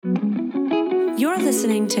You're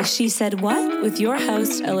listening to She Said What with your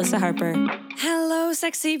host, Alyssa Harper. Hello,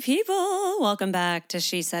 sexy people. Welcome back to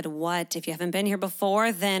She Said What. If you haven't been here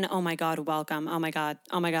before, then oh my God, welcome. Oh my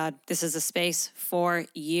God. This is a space for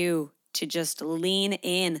you to just lean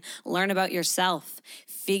in, learn about yourself,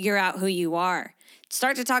 figure out who you are.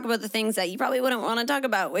 Start to talk about the things that you probably wouldn't want to talk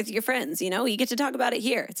about with your friends. You know, you get to talk about it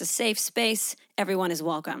here. It's a safe space. Everyone is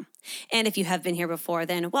welcome. And if you have been here before,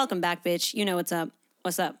 then welcome back, bitch. You know what's up.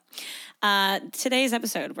 What's up? Today's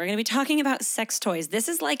episode, we're going to be talking about sex toys. This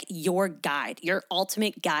is like your guide, your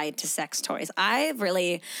ultimate guide to sex toys. I've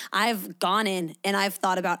gone in and I've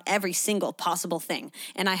thought about every single possible thing,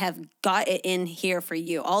 and I have got it in here for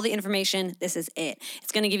you. All the information, this is it.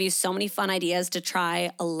 It's going to give you so many fun ideas to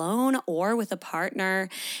try alone or with a partner,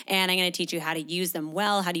 and I'm going to teach you how to use them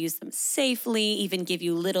well, how to use them safely, even give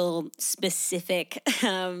you little specific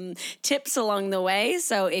tips along the way.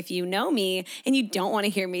 So if you know me and you don't want to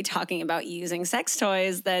hear me talking about using sex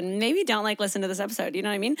toys, then maybe don't listen to this episode. You know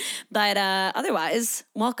what I mean? But otherwise,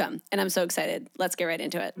 welcome. And I'm so excited. Let's get right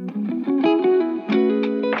into it.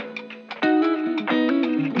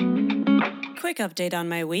 Quick update on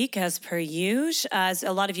my week as per usual. As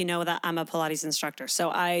a lot of you know that I'm a Pilates instructor. So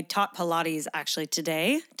I taught Pilates actually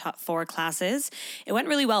today, taught 4 classes. It went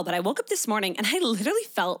really well, but I woke up this morning and I literally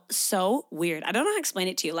felt so weird. I don't know how to explain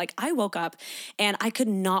it to you. I woke up and I could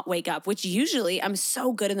not wake up, which usually I'm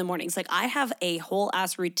so good in the mornings. I have a whole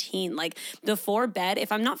ass routine. Before bed,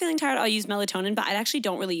 if I'm not feeling tired, I'll use melatonin, but I actually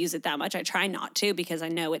don't really use it that much. I try not to because I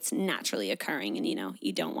know it's naturally occurring and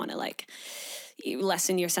you don't want to you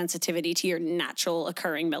lessen your sensitivity to your natural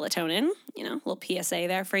occurring melatonin. Little PSA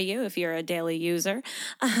there for you if you're a daily user.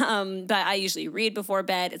 But I usually read before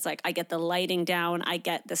bed. It's I get the lighting down. I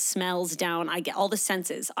get the smells down. I get all the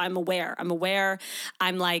senses. I'm aware.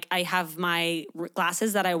 I have my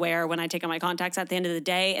glasses that I wear when I take on my contacts at the end of the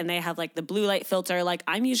day, and they have the blue light filter.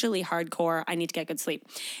 I'm usually hardcore. I need to get good sleep.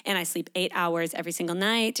 And I sleep 8 hours every single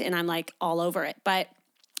night, and I'm all over it. But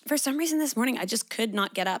for some reason this morning, I just could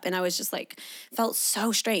not get up, and I was just felt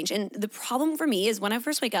so strange. And the problem for me is when I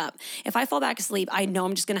first wake up, if I fall back asleep, I know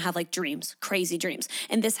I'm just going to have dreams, crazy dreams.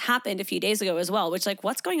 And this happened a few days ago as well, which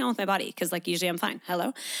what's going on with my body? Because usually I'm fine.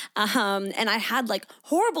 Hello. And I had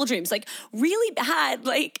horrible dreams, really bad,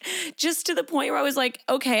 just to the point where I was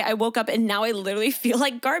okay, I woke up and now I literally feel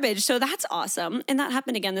like garbage. So that's awesome. And that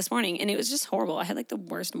happened again this morning. And it was just horrible. I had the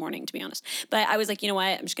worst morning, to be honest. But I was you know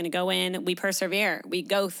what? I'm just going to go in. We persevere. We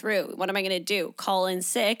go through. What am I going to do? Call in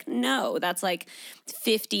sick? No, that's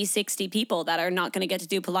 50, 60 people that are not going to get to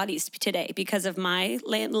do Pilates today because of my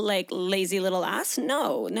lazy little ass.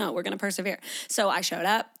 No, we're going to persevere. So I showed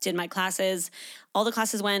up, did my classes. All the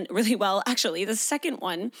classes went really well. Actually, the second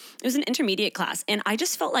one, it was an intermediate class, and I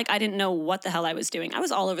just felt I didn't know what the hell I was doing. I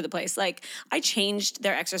was all over the place. I changed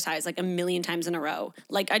their exercise a million times in a row.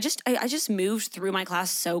 I just moved through my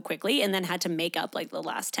class so quickly, and then had to make up the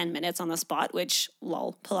last 10 minutes on the spot, which,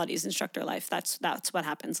 lol, Pilates instructor life. That's what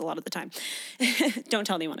happens a lot of the time. Don't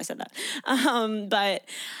tell anyone I said that. But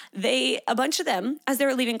a bunch of them, as they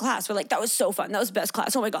were leaving class, were that was so fun. That was the best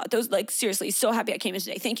class. Oh my God. That was seriously so happy I came in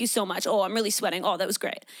today. Thank you so much. Oh, I'm really sweating. Oh, that was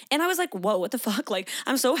great. And I was whoa, what the fuck?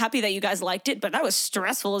 I'm so happy that you guys liked it, but that was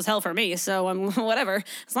stressful as hell for me. So whatever.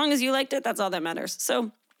 As long as you liked it, that's all that matters.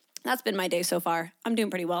 So that's been my day so far. I'm doing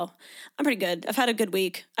pretty well. I'm pretty good. I've had a good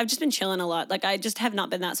week. I've just been chilling a lot. I just have not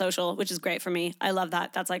been that social, which is great for me. I love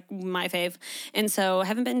that. That's my fave. And so I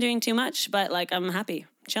haven't been doing too much, but I'm happy.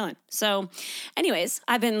 Chilling. So anyways,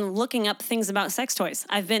 I've been looking up things about sex toys.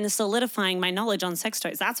 I've been solidifying my knowledge on sex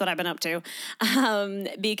toys. That's what I've been up to.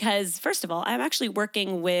 Because first of all, I'm actually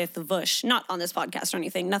working with Vush, not on this podcast or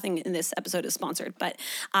anything. Nothing in this episode is sponsored, but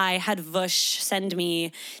I had Vush send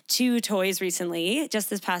me 2 toys recently,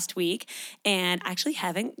 just this past week, and I actually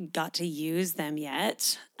haven't got to use them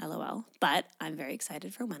yet. LOL. But I'm very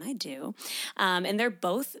excited for when I do. And they're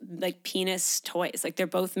both penis toys. They're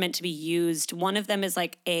both meant to be used. One of them is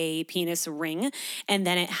a penis ring, and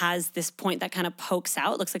then it has this point that kind of pokes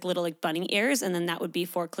out. It looks like little bunny ears, and then that would be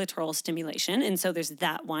for clitoral stimulation. And so there's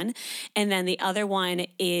that one. And then the other one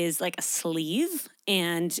is a sleeve,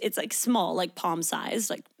 and it's small, palm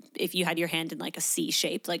size, if you had your hand in a C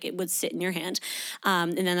shape, it would sit in your hand.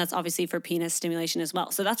 And then that's obviously for penis stimulation as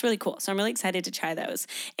well. So that's really cool. So I'm really excited to try those.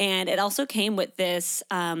 And it also came with this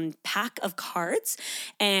pack of cards,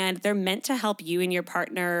 and they're meant to help you and your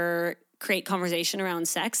partner create conversation around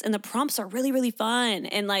sex. And the prompts are really, really fun.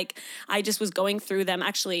 And I just was going through them.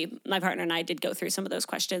 Actually, my partner and I did go through some of those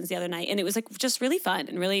questions the other night, and it was just really fun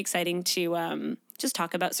and really exciting to just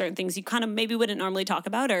talk about certain things you kind of maybe wouldn't normally talk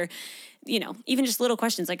about, or, even just little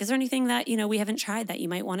questions like, is there anything that, we haven't tried that you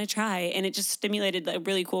might want to try? And it just stimulated a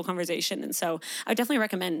really cool conversation. And so I would definitely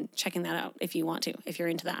recommend checking that out if you want to, if you're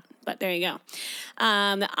into that. But there you go.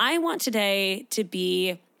 I want today to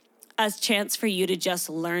be a chance for you to just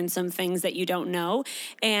learn some things that you don't know.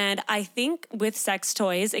 And I think with sex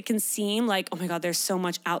toys, it can seem like, oh my God, there's so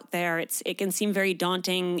much out there. It can seem very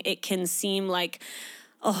daunting. It can seem like,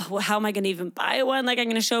 oh, well, how am I going to even buy one? Like, I'm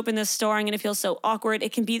going to show up in this store, I'm going to feel so awkward.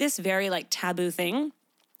 It can be this very taboo thing.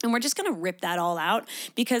 And we're just going to rip that all out,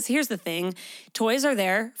 because here's the thing. Toys are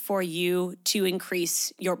there for you to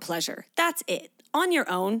increase your pleasure. That's it. On your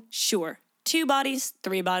own, sure. 2 bodies,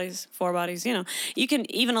 3 bodies, 4 bodies, you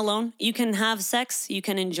can, even alone, you can have sex, you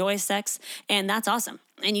can enjoy sex, and that's awesome.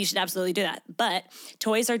 And you should absolutely do that. But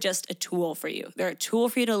toys are just a tool for you. They're a tool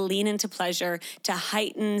for you to lean into pleasure, to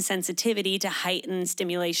heighten sensitivity, to heighten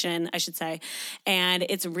stimulation, I should say. And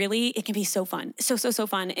it can be so fun. So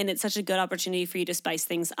fun. And it's such a good opportunity for you to spice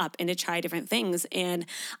things up and to try different things. And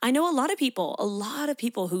I know a lot of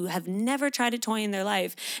people who have never tried a toy in their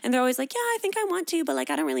life. And they're always like, yeah, I think I want to, but I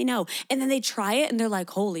don't really know. And then they try it and they're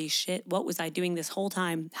like, holy shit, what was I doing this whole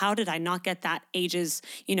time? How did I not get that ages,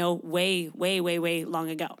 way, way, way, way long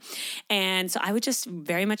ago? And so I would just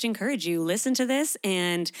very much encourage you, listen to this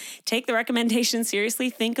and take the recommendation seriously.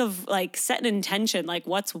 Think of set an intention,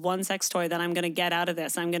 what's one sex toy that I'm going to get out of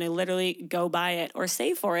this? I'm going to literally go buy it or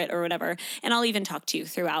save for it or whatever. And I'll even talk to you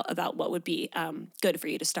throughout about what would be good for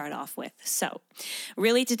you to start off with. So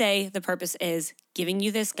really today, the purpose is giving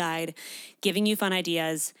you this guide, giving you fun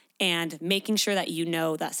ideas, and making sure that you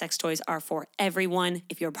know that sex toys are for everyone.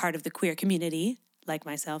 If you're part of the queer community, like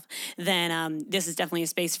myself, then this is definitely a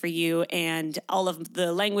space for you. And all of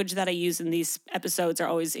the language that I use in these episodes are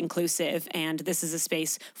always inclusive. And this is a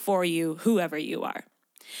space for you, whoever you are.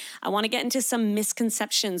 I want to get into some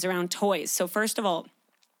misconceptions around toys. So first of all,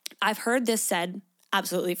 I've heard this said,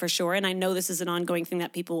 absolutely, for sure. And I know this is an ongoing thing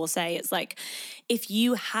that people will say. It's like, if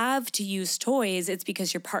you have to use toys, it's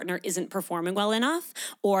because your partner isn't performing well enough,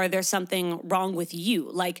 or there's something wrong with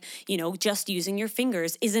you. Just using your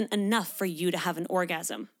fingers isn't enough for you to have an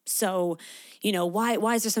orgasm. So,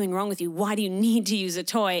 why is there something wrong with you? Why do you need to use a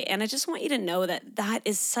toy? And I just want you to know that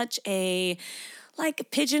is such a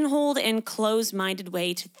pigeonholed and closed-minded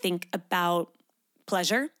way to think about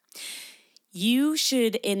pleasure. You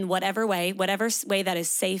should, in whatever way that is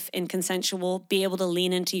safe and consensual, be able to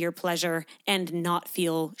lean into your pleasure and not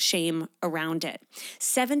feel shame around it.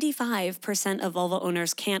 75% of vulva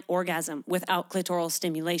owners can't orgasm without clitoral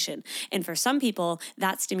stimulation. And for some people,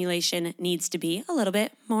 that stimulation needs to be a little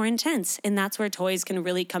bit more intense. And that's where toys can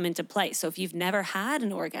really come into play. So if you've never had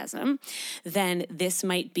an orgasm, then this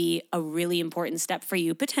might be a really important step for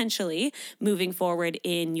you, potentially moving forward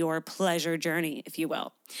in your pleasure journey, if you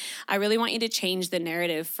will. I really want you to change the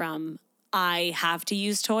narrative from I have to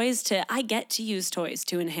use toys to I get to use toys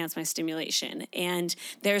to enhance my stimulation. And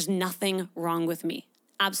there's nothing wrong with me.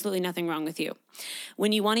 Absolutely nothing wrong with you.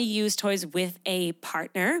 When you want to use toys with a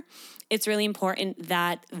partner, it's really important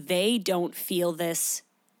that they don't feel this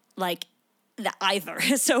either.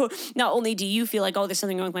 So not only do you feel like, oh, there's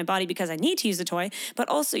something wrong with my body because I need to use a toy, but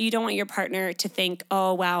also you don't want your partner to think,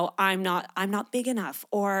 oh, wow, I'm not big enough,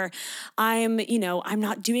 or I'm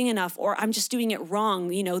not doing enough, or I'm just doing it wrong.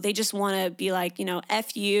 They just want to be like,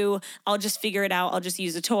 F you, I'll just figure it out. I'll just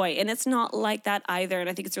use a toy. And it's not like that either. And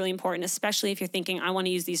I think it's really important, especially if you're thinking, I want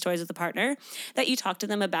to use these toys with a partner, that you talk to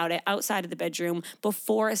them about it outside of the bedroom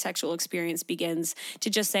before a sexual experience begins,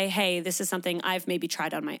 to just say, hey, this is something I've maybe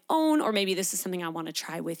tried on my own, or maybe this is something I want to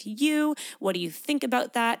try with you. What do you think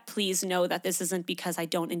about that? Please know that this isn't because I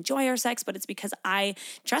don't enjoy our sex, but it's because I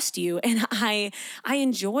trust you and I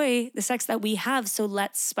enjoy the sex that we have. So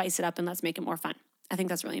let's spice it up and let's make it more fun. I think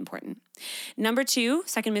that's really important. Number 2,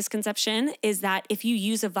 second misconception, is that if you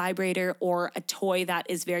use a vibrator or a toy that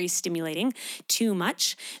is very stimulating too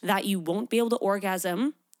much, that you won't be able to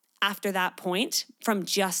orgasm after that point from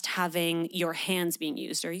just having your hands being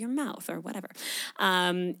used or your mouth or whatever.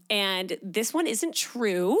 And this one isn't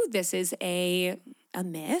true. This is a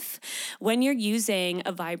myth. When you're using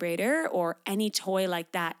a vibrator or any toy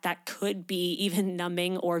like that, that could be even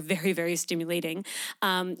numbing or very, very stimulating,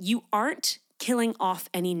 you aren't killing off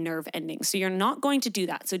any nerve endings. So you're not going to do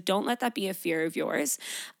that. So don't let that be a fear of yours.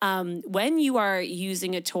 When you are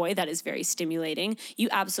using a toy that is very stimulating, you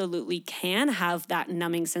absolutely can have that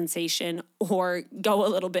numbing sensation or go a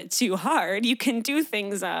little bit too hard. You can do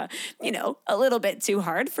things, a little bit too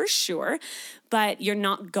hard for sure. but you're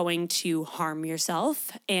not going to harm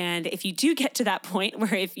yourself. And if you do get to that point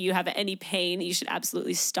where if you have any pain, you should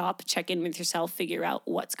absolutely stop, check in with yourself, figure out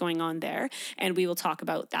what's going on there. And we will talk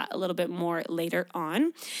about that a little bit more later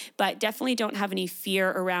on. But definitely don't have any fear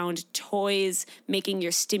around toys making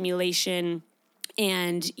your stimulation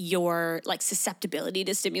and your like susceptibility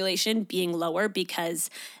to stimulation being lower, because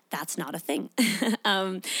that's not a thing.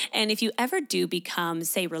 And if you ever do become,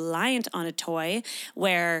 say, reliant on a toy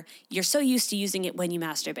where you're so used to using it when you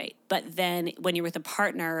masturbate, but then when you're with a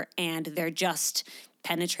partner and they're just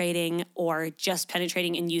penetrating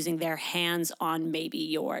and using their hands on maybe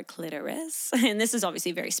your clitoris. And this is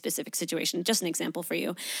obviously a very specific situation, just an example for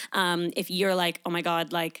you. If you're like, oh my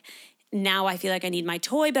God, like, now I feel like I need my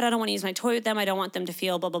toy, but I don't want to use my toy with them. I don't want them to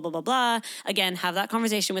feel blah, blah, blah, blah, blah. Again, have that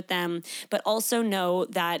conversation with them, but also know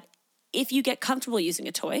that if you get comfortable using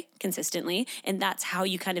a toy consistently, and that's how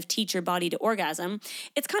you kind of teach your body to orgasm,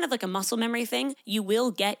 it's kind of like a muscle memory thing. You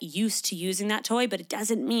will get used to using that toy, but it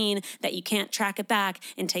doesn't mean that you can't track it back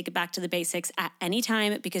and take it back to the basics at any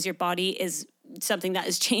time, because your body is something that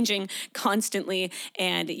is changing constantly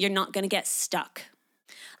and you're not going to get stuck.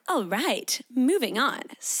 All right, moving on.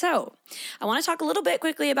 So I want to talk a little bit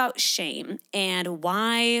quickly about shame and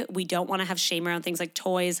why we don't want to have shame around things like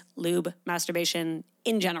toys, lube, masturbation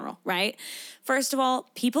in general, right? First of all,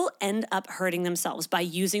 people end up hurting themselves by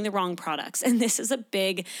using the wrong products. And this is a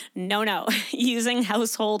big no-no, using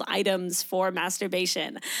household items for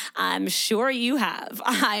masturbation. I'm sure you have.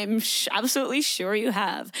 I'm absolutely sure you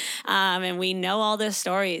have. And we know all the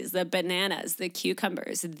stories, the bananas, the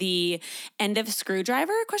cucumbers, the end of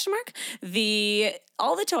screwdriver,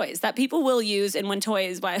 all the toys that people will use. And when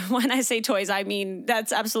I say toys, I mean,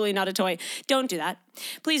 that's absolutely not a toy. Don't do that.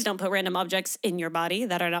 Please don't put random objects in your body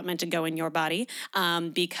that are not meant to go in your body,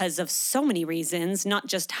 because of so many reasons, not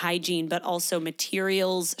just hygiene, but also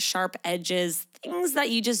materials, sharp edges, things that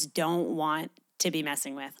you just don't want to be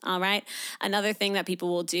messing with. All right. Another thing that people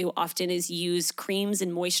will do often is use creams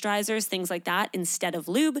and moisturizers, things like that, instead of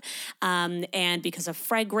lube. And because of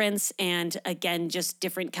fragrance and, again, just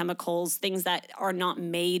different chemicals, things that are not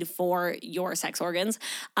made for your sex organs,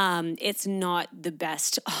 it's not the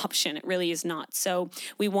best option. It really is not. So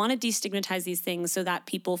we want to destigmatize these things so that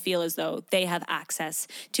people feel as though they have access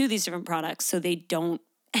to these different products, so they don't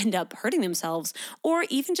end up hurting themselves, or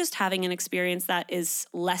even just having an experience that is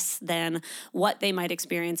less than what they might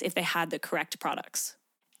experience if they had the correct products.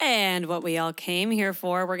 And what we all came here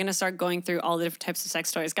for, we're going to start going through all the different types of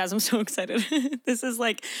sex toys. Guys, I'm so excited. This is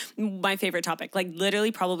like my favorite topic, like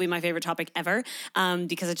literally probably my favorite topic ever,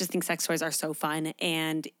 because I just think sex toys are so fun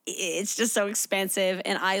and it's just so expansive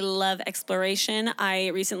and I love exploration. I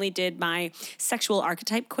recently did my sexual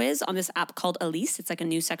archetype quiz on this app called Elise. It's like a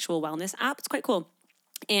new sexual wellness app. It's quite cool.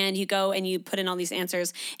 And you go and you put in all these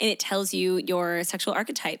answers and it tells you your sexual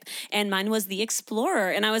archetype. And mine was the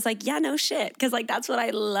explorer. And I was like, yeah, no shit. Cause like, that's what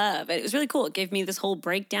I love. And it was really cool. It gave me this whole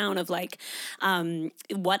breakdown of like,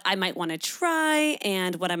 what I might want to try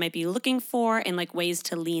and what I might be looking for and like ways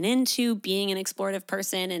to lean into being an explorative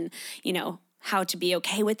person and, you know, how to be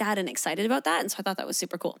okay with that and excited about that. And so I thought that was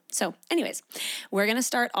super cool. So anyways, we're going to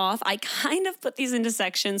start off. I kind of put these into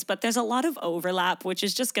sections, but there's a lot of overlap, which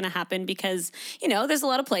is just going to happen because, you know, there's a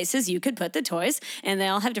lot of places you could put the toys and they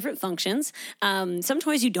all have different functions. Some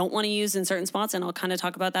toys you don't want to use in certain spots, and I'll kind of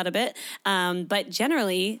talk about that a bit. But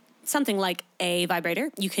generally, something like a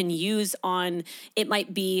vibrator you can use on, it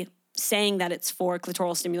might be saying that it's for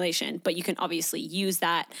clitoral stimulation, but you can obviously use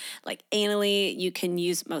that like anally. You can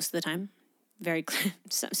use most of the time. Very clear.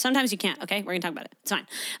 Sometimes you can't. Okay, we're gonna talk about it. It's fine.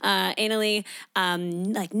 Anally,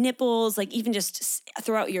 like nipples, like even just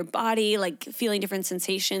throughout your body, like feeling different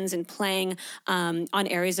sensations and playing on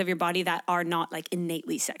areas of your body that are not like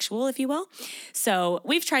innately sexual, if you will. So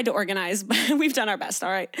we've tried to organize, but we've done our best.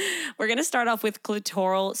 All right, we're gonna start off with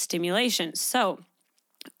clitoral stimulation. So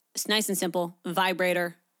it's nice and simple.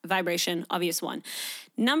 Vibration, obvious one.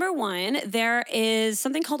 Number one, there is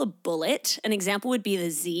something called a bullet. An example would be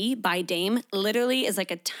the Z by Dame. Literally is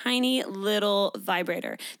like a tiny little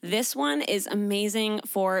vibrator. This one is amazing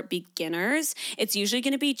for beginners. It's usually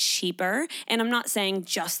going to be cheaper. And I'm not saying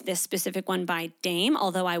just this specific one by Dame,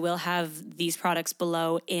 although I will have these products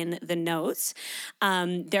below in the notes.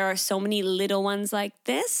 There are so many little ones like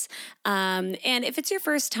this. And if it's your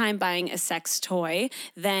first time buying a sex toy,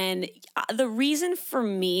 then the reason for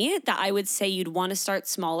me that I would say you'd want to start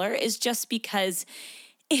smaller is just because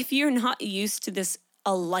if you're not used to this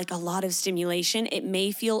like a lot of stimulation, it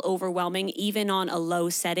may feel overwhelming even on a low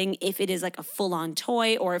setting if it is like a full-on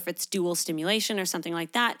toy or if it's dual stimulation or something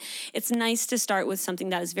like that. It's nice to start with something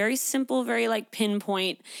that is very simple, very like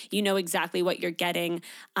pinpoint. You know exactly what you're getting,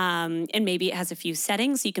 and maybe it has a few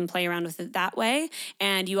settings. So you can play around with it that way,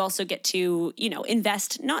 and you also get to, you know,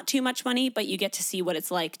 invest not too much money, but you get to see what it's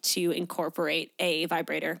like to incorporate a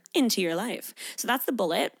vibrator into your life. So that's the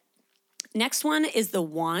Bullet. Next one is the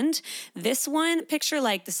Wand. This one, picture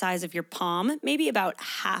like the size of your palm, maybe about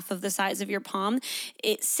half of the size of your palm.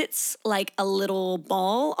 It sits like a little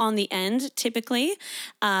ball on the end typically,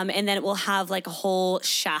 and then it will have like a whole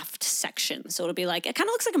shaft section. So it'll be like, it kind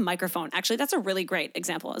of looks like a microphone. Actually, that's a really great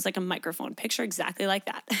example. It's like a microphone. Picture exactly like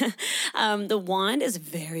that. The Wand is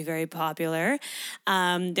very, very popular.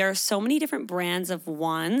 There are so many different brands of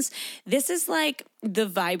wands. This is like the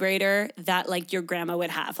vibrator that like your grandma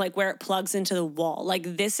would have, like where it plugs into the wall.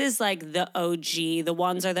 Like this is like the OG. The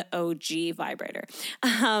wands are the OG vibrator.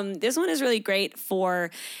 This one is really great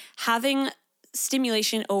for having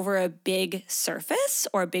stimulation over a big surface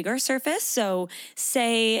or a bigger surface. So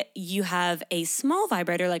say you have a small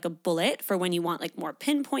vibrator like a Bullet for when you want like more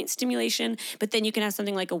pinpoint stimulation, but then you can have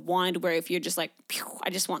something like a wand where if you're just like,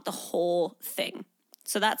 I just want the whole thing.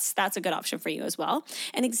 So that's a good option for you as well.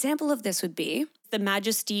 An example of this would be the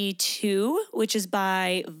Majesty 2, which is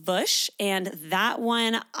by Vush. And that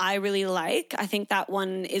one I really like. I think that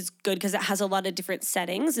one is good because it has a lot of different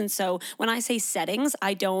settings. And so when I say settings,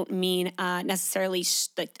 I don't mean necessarily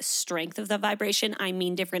like the strength of the vibration. I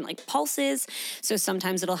mean different like pulses. So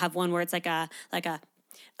sometimes it'll have one where it's like a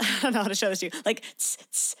I don't know how to show this to you, like tss,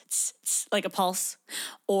 tss, tss, tss, like a pulse,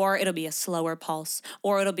 or it'll be a slower pulse,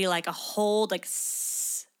 or it'll be like a hold, like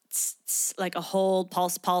tss, tss, tss, like a hold,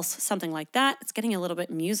 pulse, something like that. It's getting a little bit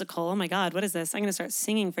musical. Oh my God, what is this? I'm going to start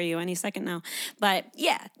singing for you any second now. But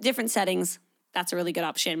yeah, different settings. That's a really good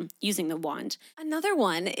option using the wand. Another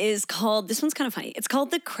one is called, this one's kind of funny. It's called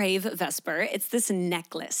the Crave Vesper. It's this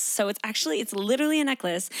necklace. So it's literally a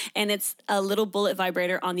necklace and it's a little bullet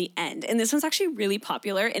vibrator on the end. And this one's actually really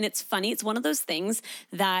popular and it's funny. It's one of those things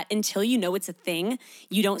that until you know it's a thing,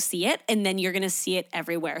 you don't see it and then you're going to see it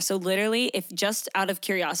everywhere. So literally, if just out of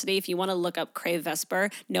curiosity, if you want to look up Crave Vesper,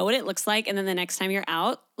 know what it looks like. And then the next time you're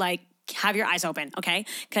out, like, have your eyes open, okay?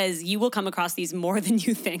 Because you will come across these more than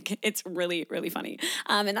you think. It's really, really funny.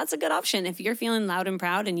 And that's a good option. If you're feeling loud and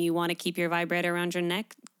proud and you want to keep your vibrator around your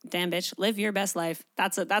neck, damn bitch, live your best life.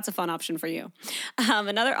 That's a fun option for you.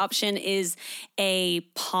 Another option is a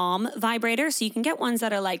palm vibrator. So you can get ones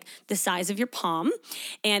that are like the size of your palm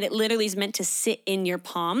and it literally is meant to sit in your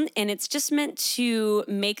palm and it's just meant to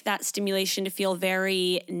make that stimulation to feel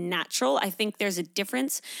very natural. I think there's a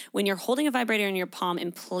difference when you're holding a vibrator in your palm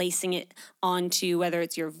and placing it onto whether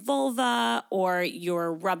it's your vulva or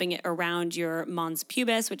you're rubbing it around your mons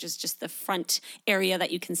pubis, which is just the front area that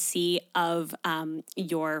you can see of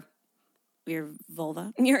your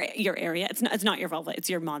vulva, your area. It's not your vulva, it's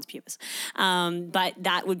your mons pubis. But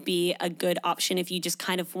that would be a good option if you just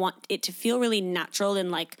kind of want it to feel really natural and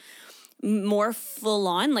like more full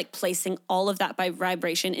on, like placing all of that by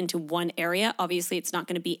vibration into one area. Obviously, it's not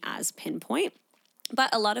going to be as pinpoint.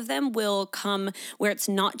 But a lot of them will come where it's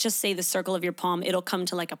not just, say, the circle of your palm. It'll come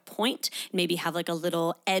to like a point, maybe have like a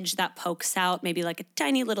little edge that pokes out, maybe like a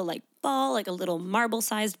tiny little like ball, like a little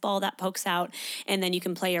marble-sized ball that pokes out. And then you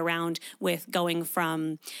can play around with going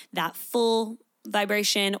from that full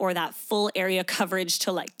vibration or that full area coverage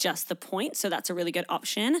to like just the point. So that's a really good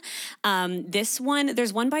option. This one,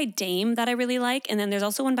 there's one by Dame that I really like. And then there's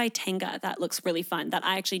also one by Tenga that looks really fun that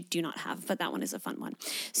I actually do not have, but that one is a fun one.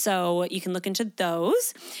 So you can look into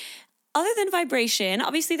those. Other than vibration,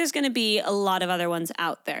 obviously there's going to be a lot of other ones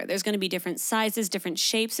out there. There's going to be different sizes, different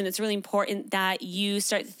shapes, and it's really important that you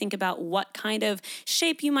start to think about what kind of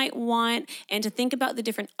shape you might want and to think about the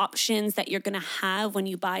different options that you're going to have when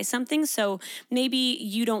you buy something. So maybe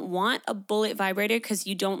you don't want a bullet vibrator because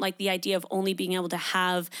you don't like the idea of only being able to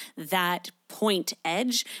have that point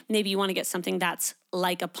edge. Maybe you want to get something that's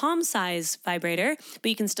like a palm size vibrator, but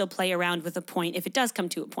you can still play around with a point if it does come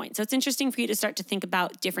to a point. So it's interesting for you to start to think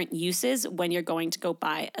about different uses when you're going to go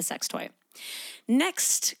buy a sex toy.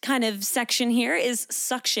 Next kind of section here is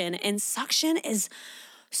suction, and suction is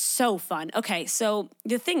so fun. Okay, so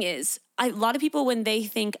the thing is, a lot of people, when they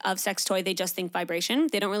think of sex toy, they just think vibration.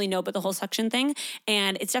 They don't really know about the whole suction thing.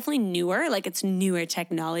 And it's definitely newer, like it's newer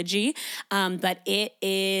technology, but it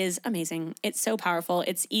is amazing. It's so powerful.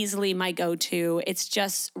 It's easily my go-to. It's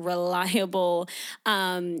just reliable.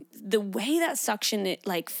 The way that suction it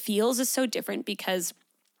like feels is so different because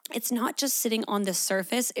it's not just sitting on the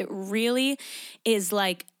surface. It really is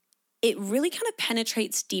like it really kind of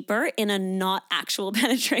penetrates deeper in a not actual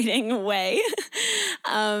penetrating way.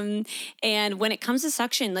 And when it comes to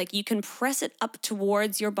suction, like you can press it up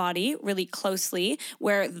towards your body really closely,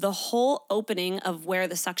 where the whole opening of where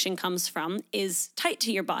the suction comes from is tight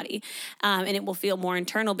to your body. And it will feel more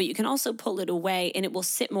internal, but you can also pull it away and it will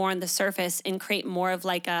sit more on the surface and create more of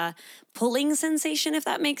like a pulling sensation, if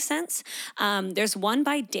that makes sense. There's one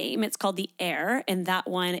by Dame, it's called the Air, and that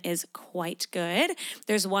one is quite good.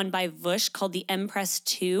 There's one by Vush called the Empress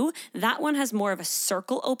 2. That one has more of a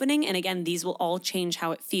circle opening, and again, these will all change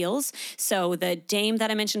how it feels. So the Dame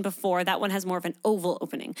that I mentioned before, that one has more of an oval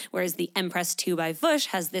opening, whereas the Empress 2 by Vush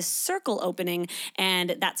has this circle opening,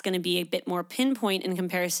 and that's going to be a bit more pinpoint in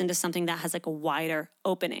comparison to something that has like a wider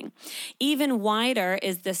opening. Even wider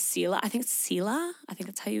is the Sela, I think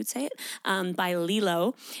that's how you would say it, by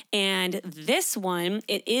Lilo. And this one,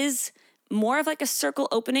 it is more of like a circle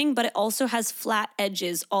opening, but it also has flat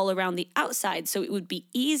edges all around the outside. So it would be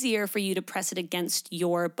easier for you to press it against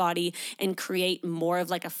your body and create more of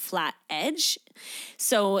like a flat edge.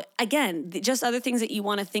 So again, just other things that you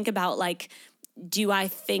want to think about, like, do I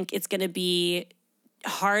think it's going to be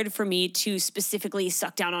hard for me to specifically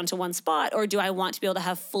suck down onto one spot, or do I want to be able to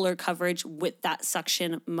have fuller coverage with that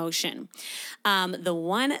suction motion? The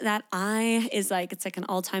one that it's like an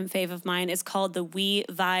all-time fave of mine is called the We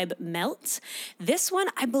Vibe Melt. This one,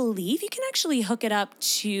 I believe you can actually hook it up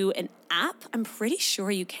to an app. I'm pretty sure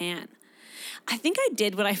you can. I think I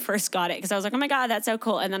did when I first got it because I was like, oh my God, that's so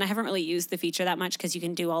cool. And then I haven't really used the feature that much because you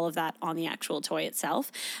can do all of that on the actual toy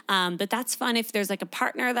itself. But that's fun if there's like a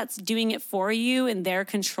partner that's doing it for you and they're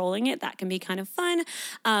controlling it. That can be kind of fun.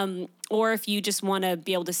 Or if you just want to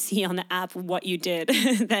be able to see on the app what you did,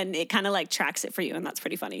 then it kind of like tracks it for you. And that's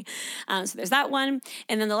pretty funny. So there's that one.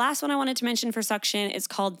 And then the last one I wanted to mention for suction is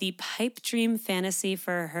called the Pipe Dream Fantasy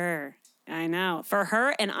for Her. I know, for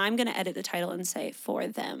her. And I'm going to edit the title and say for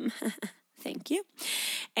them. Thank you.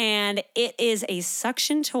 And it is a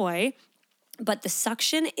suction toy, but the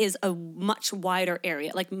suction is a much wider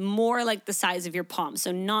area, like more like the size of your palm.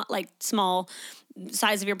 So not like small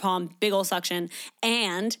size of your palm, big old suction.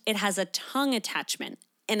 And it has a tongue attachment,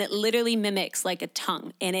 and it literally mimics like a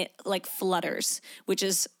tongue, and it like flutters, which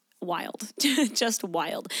is wild, just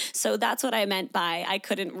wild. So that's what I meant by I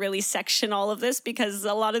couldn't really section all of this, because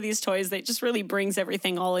a lot of these toys, they just really brings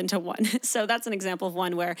everything all into one. So that's an example of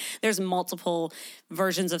one where there's multiple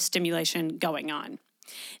versions of stimulation going on.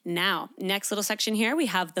 Now, next little section here, we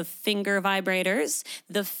have the finger vibrators.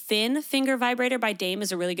 The Fin finger vibrator by Dame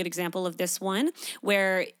is a really good example of this one,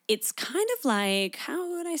 where it's kind of like, how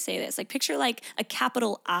would I say this? Like picture like a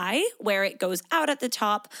capital I, where it goes out at the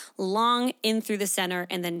top, long in through the center,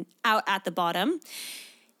 and then out at the bottom.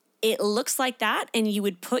 It looks like that, and you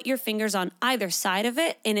would put your fingers on either side of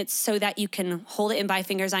it, and it's so that you can hold it. And by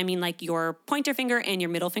fingers, I mean like your pointer finger and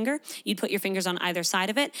your middle finger. You'd put your fingers on either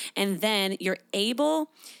side of it, and then you're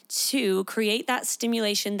able to create that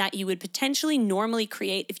stimulation that you would potentially normally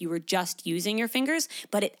create if you were just using your fingers,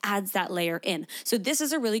 but it adds that layer in. So this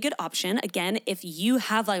is a really good option. Again, if you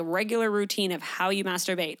have a regular routine of how you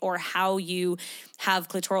masturbate or how you have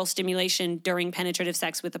clitoral stimulation during penetrative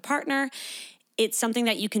sex with a partner, it's something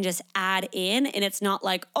that you can just add in, and it's not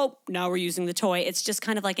like, oh, now we're using the toy. It's just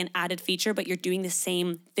kind of like an added feature, but you're doing the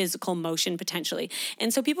same physical motion potentially.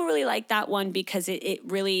 And so people really like that one because it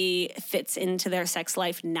really fits into their sex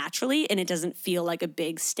life naturally, and it doesn't feel like a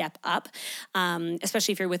big step up,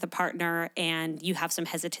 especially if you're with a partner and you have some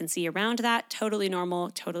hesitancy around that. Totally normal,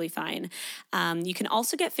 totally fine. You can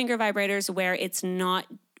also get finger vibrators where it's not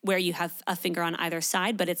where you have a finger on either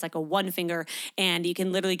side, but it's like a one finger, and you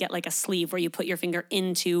can literally get like a sleeve where you put your finger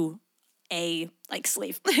into a like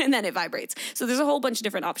sleeve and then it vibrates. So there's a whole bunch of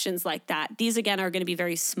different options like that. These again are going to be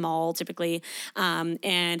very small typically,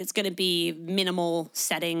 and it's going to be minimal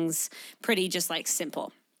settings, pretty just like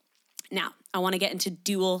simple. Now, I want to get into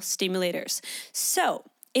dual stimulators. So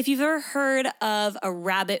if you've ever heard of a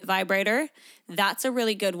rabbit vibrator, that's a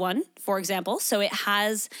really good one, for example. So it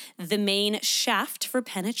has the main shaft for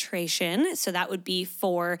penetration. So that would be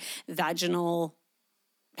for vaginal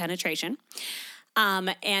penetration.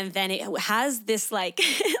 And then it has this like,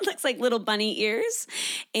 it looks like little bunny ears.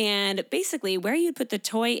 And basically where you put the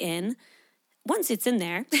toy in, once it's in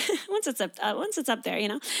there, once it's up there, you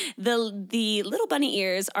know, the little bunny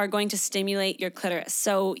ears are going to stimulate your clitoris.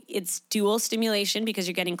 So it's dual stimulation because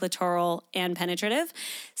you're getting clitoral and penetrative.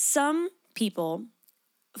 Some people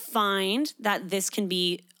find that this can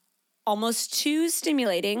be almost too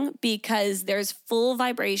stimulating because there's full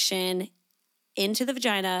vibration into the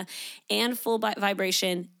vagina and full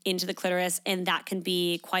vibration into the clitoris, and that can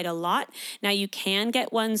be quite a lot. Now, you can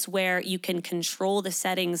get ones where you can control the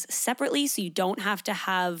settings separately, so you don't have to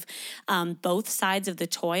have both sides of the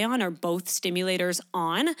toy on or both stimulators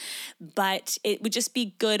on, but it would just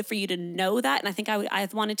be good for you to know that. And I think I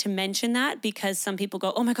wanted to mention that because some people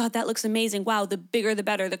go, oh my God, that looks amazing. Wow, the bigger the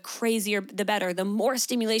better, the crazier the better, the more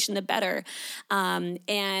stimulation the better.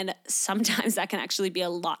 And sometimes that can actually be a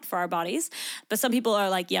lot for our bodies. But some people are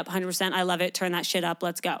like, yep, 100%, I love it, turn that shit up,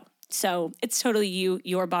 let's go. So it's totally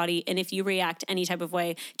your body. And if you react any type of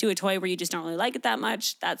way to a toy where you just don't really like it that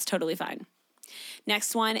much, that's totally fine.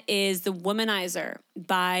 Next one is the Womanizer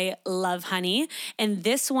by Lovehoney. And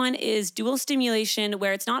this one is dual stimulation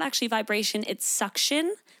where it's not actually vibration, it's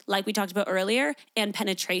suction, like we talked about earlier, and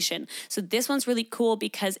penetration. So this one's really cool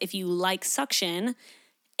because if you like suction,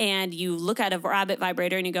 and you look at a rabbit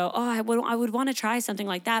vibrator and you go, oh, I would want to try something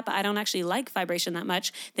like that, but I don't actually like vibration that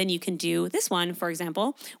much, then you can do this one, for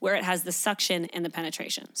example, where it has the suction and the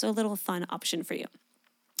penetration. So a little fun option for you.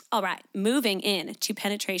 All right, moving in to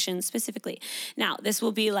penetration specifically. Now, this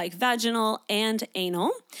will be like vaginal and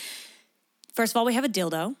anal. First of all, we have a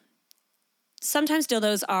dildo. Sometimes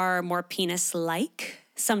dildos are more penis-like.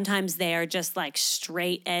 Sometimes they are just like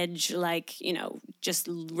straight edge, like, just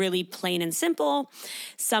really plain and simple.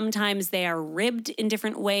 Sometimes they are ribbed in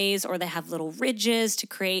different ways, or they have little ridges to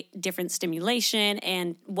create different stimulation.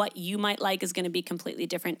 And what you might like is going to be completely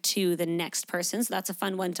different to the next person. So that's a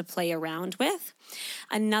fun one to play around with.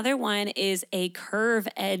 Another one is a curve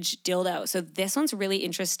edge dildo. So this one's really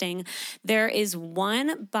interesting. There is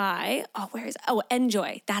one by,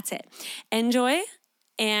 Enjoy. That's it. Enjoy.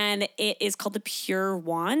 And it is called the Pure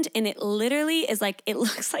Wand. And it literally is like, it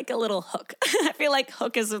looks like a little hook. I feel like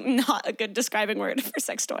hook is not a good describing word for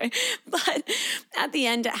sex toy. But at the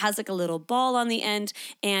end, it has like a little ball on the end.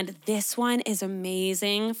 And this one is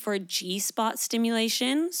amazing for G-spot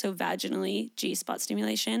stimulation. So vaginally G-spot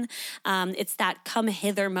stimulation. It's that come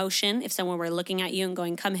hither motion. If someone were looking at you and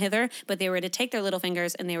going, come hither, but they were to take their little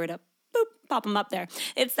fingers and they were to boop, pop them up there.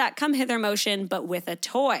 It's that come hither motion, but with a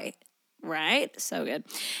toy. Right? So good.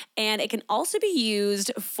 And it can also be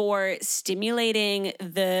used for stimulating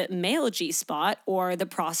the male G-spot or the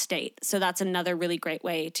prostate. So that's another really great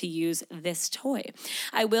way to use this toy.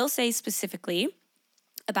 I will say specifically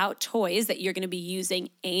about toys that you're going to be using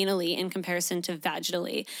anally in comparison to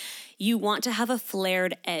vaginally. You want to have a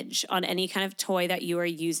flared edge on any kind of toy that you are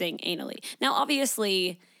using anally. Now,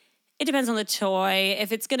 obviously, it depends on the toy.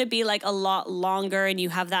 If it's going to be like a lot longer and you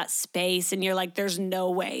have that space and you're like, there's no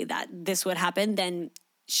way that this would happen, then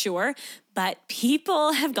sure. But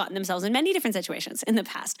people have gotten themselves in many different situations in the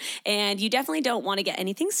past. And you definitely don't want to get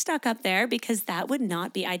anything stuck up there because that would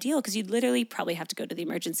not be ideal because you'd literally probably have to go to the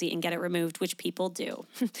emergency and get it removed, which people do.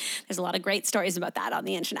 There's a lot of great stories about that on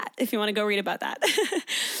the internet if you want to go read about that.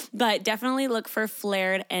 But definitely look for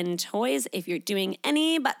flared end toys if you're doing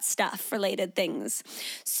any butt stuff related things.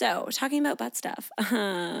 So talking about butt stuff,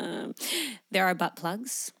 there are butt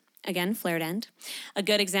plugs. Again, flared end. A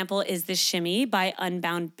good example is the Shimmy by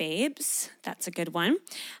Unbound Babes. That's a good one.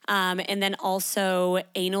 And then also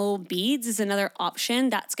anal beads is another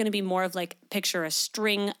option. That's going to be more of like picture a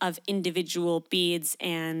string of individual beads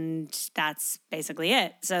and that's basically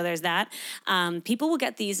it. So there's that. People will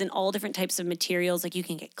get these in all different types of materials. Like you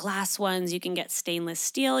can get glass ones, you can get stainless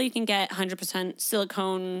steel, you can get 100%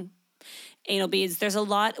 silicone anal beads. There's a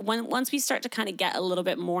lot. Once we start to kind of get a little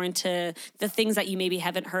bit more into the things that you maybe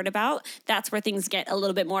haven't heard about, that's where things get a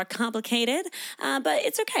little bit more complicated. But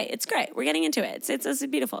it's okay. It's great. We're getting into it. It's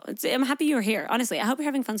beautiful. I'm happy you're here. Honestly, I hope you're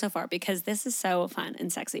having fun so far because this is so fun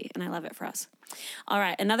and sexy and I love it for us. All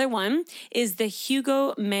right. Another one is the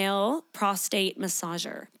Hugo Male Prostate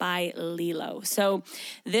Massager by Lilo. So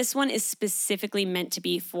this one is specifically meant to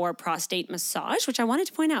be for prostate massage, which I wanted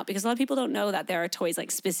to point out because a lot of people don't know that there are toys like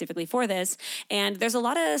specifically for this. And there's a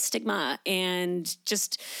lot of stigma and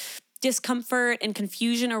just discomfort and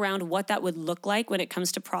confusion around what that would look like when it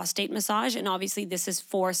comes to prostate massage. And obviously this is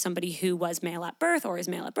for somebody who was male at birth or is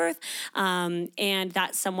male at birth. And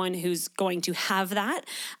that's someone who's going to have that.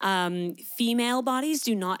 Female bodies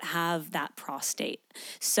do not have that prostate.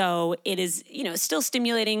 So it is, still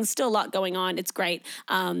stimulating, still a lot going on. It's great.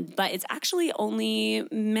 But it's actually only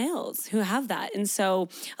males who have that. And so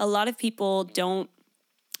a lot of people don't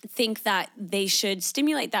think that they should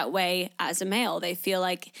stimulate that way as a male. They feel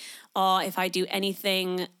like, oh, if I do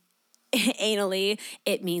anything anally,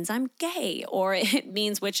 it means I'm gay, or it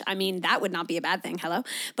means, that would not be a bad thing, hello.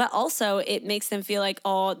 But also it makes them feel like,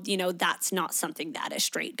 oh, that's not something that a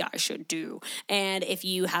straight guy should do. And if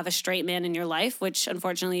you have a straight man in your life, which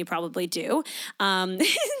unfortunately you probably do,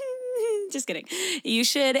 Just kidding. You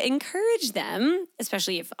should encourage them,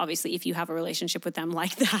 especially if you have a relationship with them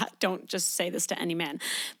like that. Don't just say this to any man,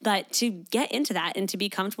 but to get into that and to be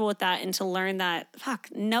comfortable with that and to learn that,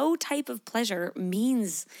 no type of pleasure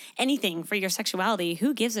means anything for your sexuality.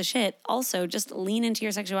 Who gives a shit? Also, just lean into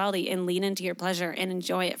your sexuality and lean into your pleasure and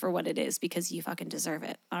enjoy it for what it is because you fucking deserve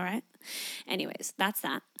it. All right? Anyways, that's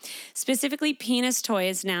that. Specifically penis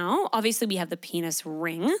toys now. Obviously, we have the penis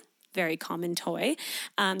ring. Very common toy.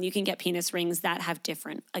 You can get penis rings that have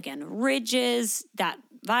different, again, ridges that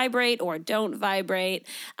vibrate or don't vibrate,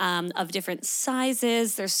 of different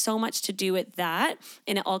sizes. There's so much to do with that.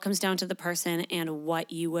 And it all comes down to the person and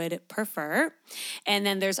what you would prefer. And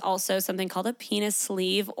then there's also something called a penis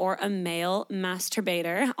sleeve or a male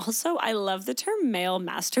masturbator. Also, I love the term male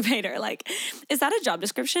masturbator. Like, is that a job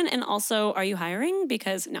description? And also, are you hiring?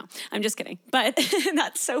 Because no, I'm just kidding. But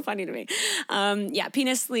that's so funny to me.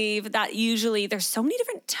 Penis sleeve, that usually, there's so many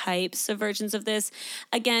different types of versions of this.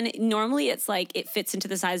 Again, normally it's like it fits into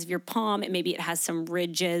the size of your palm, and maybe it has some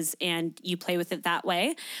ridges and you play with it that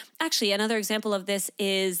way. Actually, another example of this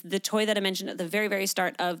is the toy that I mentioned at the very, very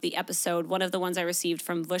start of the episode, one of the ones I received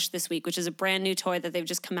from Vush this week, which is a brand new toy that they've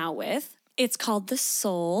just come out with. It's called the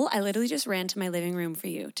Soul. I literally just ran to my living room for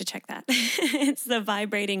you to check that. It's the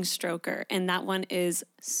vibrating stroker, and that one is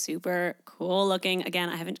super cool looking. Again,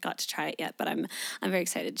 I haven't got to try it yet, but I'm very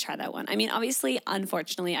excited to try that one. I mean, obviously,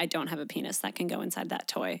 unfortunately, I don't have a penis that can go inside that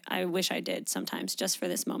toy. I wish I did sometimes just for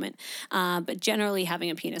this moment. But generally, having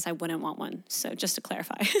a penis, I wouldn't want one. So just to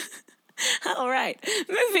clarify. All right,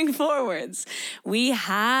 moving forwards, we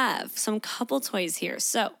have some couple toys here.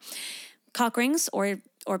 So cock rings or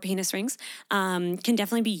penis rings can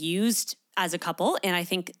definitely be used as a couple. And I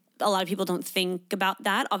think a lot of people don't think about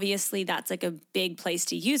that. Obviously, that's like a big place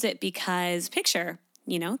to use it because picture,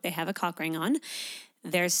 they have a cock ring on.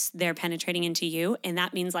 They're penetrating into you. And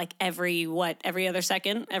that means like every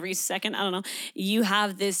second, I don't know, you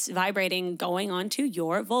have this vibrating going onto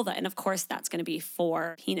your vulva. And of course, that's going to be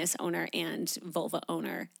for penis owner and vulva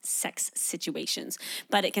owner sex situations.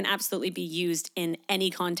 But it can absolutely be used in any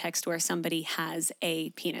context where somebody has a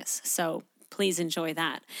penis. So please enjoy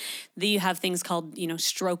that. Then you have things called,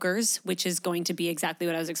 strokers, which is going to be exactly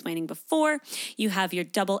what I was explaining before. You have your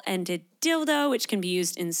double-ended dildo, which can be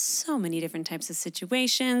used in so many different types of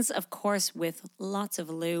situations, of course, with lots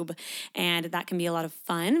of lube, and that can be a lot of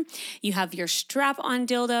fun. You have your strap-on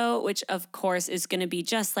dildo, which of course is going to be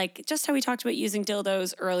just how we talked about using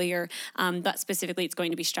dildos earlier, but specifically it's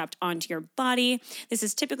going to be strapped onto your body. This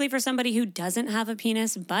is typically for somebody who doesn't have a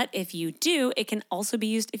penis, but if you do, it can also be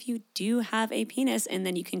used if you do have a penis, and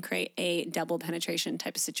then you can create a double penetration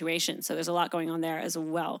type of situation. So there's a lot going on there as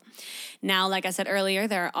well. Now, like I said earlier,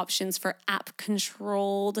 there are options for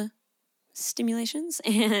app-controlled stimulations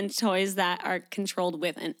and toys that are controlled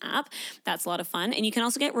with an app. That's a lot of fun. And you can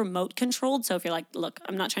also get remote controlled. So if you're like, look,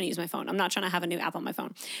 I'm not trying to use my phone. I'm not trying to have a new app on my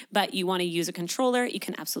phone, but you want to use a controller, you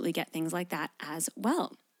can absolutely get things like that as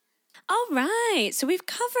well. All right, so we've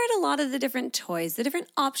covered a lot of the different toys, the different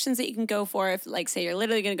options that you can go for if, like, say you're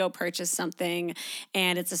literally going to go purchase something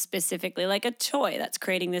and it's specifically like a toy that's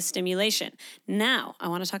creating this stimulation. Now, I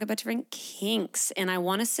want to talk about different kinks, and I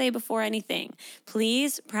want to say before anything,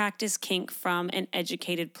 please practice kink from an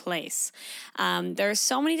educated place. There are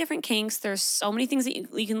so many different kinks. There's so many things that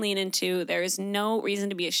you can lean into. There is no reason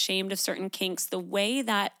to be ashamed of certain kinks. The way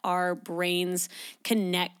that our brains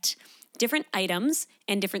connect different items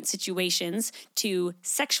and different situations to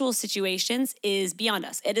sexual situations is beyond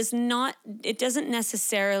us. It doesn't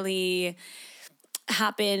necessarily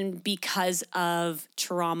happen because of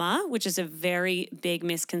trauma, which is a very big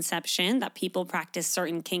misconception that people practice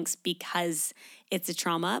certain kinks because it's a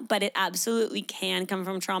trauma, but it absolutely can come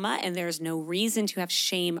from trauma, and there's no reason to have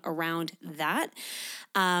shame around that.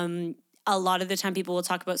 A lot of the time people will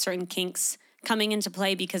talk about certain kinks coming into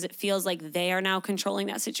play because it feels like they are now controlling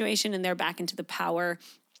that situation and they're back into the power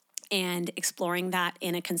and exploring that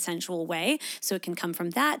in a consensual way. So it can come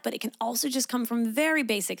from that, but it can also just come from very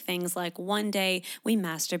basic things like one day we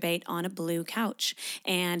masturbate on a blue couch,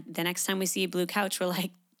 and the next time we see a blue couch, we're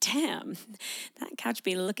like, damn, that couch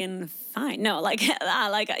be looking fine. No, like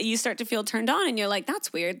you start to feel turned on and you're like,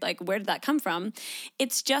 that's weird. Like, where did that come from?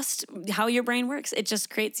 It's just how your brain works. It just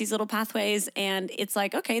creates these little pathways and it's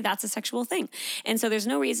like, okay, that's a sexual thing. And so there's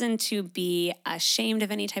no reason to be ashamed of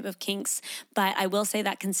any type of kinks, but I will say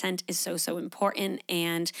that consent is so, so important.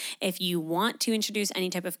 And if you want to introduce any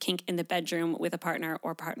type of kink in the bedroom with a partner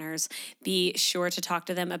or partners, be sure to talk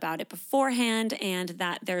to them about it beforehand and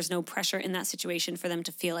that there's no pressure in that situation for them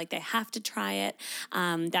to feel like they have to try it,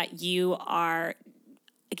 that you are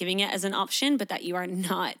giving it as an option, but that you are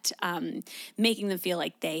not making them feel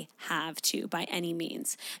like they have to by any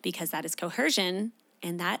means, because that is coercion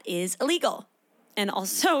and that is illegal. And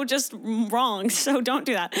also just wrong. So don't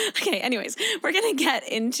do that. Okay, anyways, we're going to get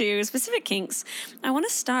into specific kinks. I want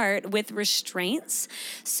to start with restraints.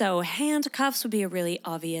 So handcuffs would be a really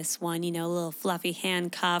obvious one, a little fluffy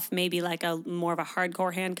handcuff, maybe like a more of a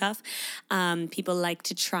hardcore handcuff. People like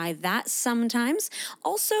to try that sometimes.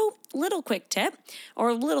 Also, little quick tip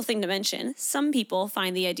or little thing to mention, some people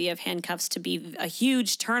find the idea of handcuffs to be a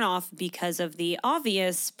huge turnoff because of the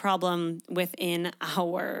obvious problem within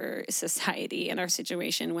our society and our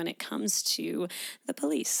situation when it comes to the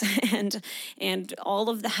police and all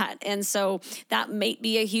of that. And so that might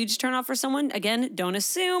be a huge turnoff for someone. Again, don't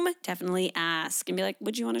assume, definitely ask and be like,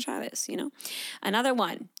 would you want to try this? Another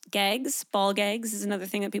one, gags, ball gags is another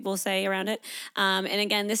thing that people say around it. And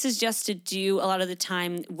again, this is just to do a lot of the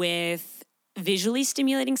time with visually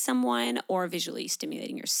stimulating someone or visually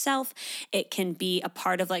stimulating yourself. It can be a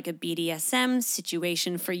part of like a BDSM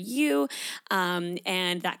situation for you,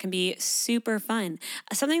 and that can be super fun.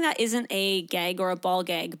 Something that isn't a gag or a ball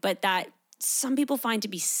gag, but that some people find to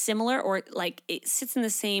be similar or like it sits in the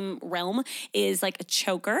same realm is like a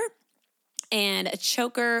choker. And a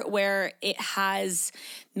choker where it has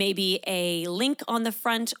maybe a link on the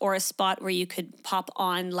front or a spot where you could pop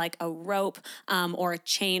on like a rope or a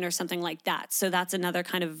chain or something like that. So that's another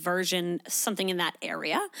kind of version, something in that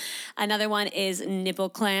area. Another one is nipple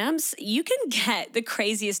clamps. You can get the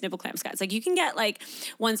craziest nipple clamps, guys. Like you can get like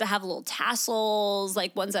ones that have little tassels,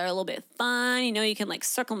 like ones that are a little bit fun. You can like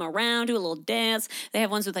circle them around, do a little dance. They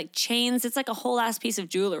have ones with like chains. It's like a whole ass piece of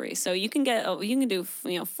jewelry. So you can do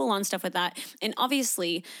full on stuff with that. And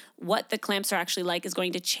obviously what the clamps are actually like is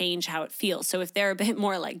going to change how it feels. So if they're a bit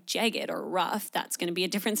more like jagged or rough, that's going to be a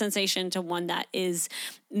different sensation to one that is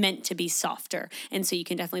meant to be softer. And so you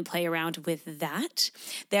can definitely play around with that.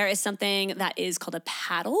 There is something that is called a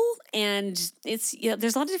paddle, and it's,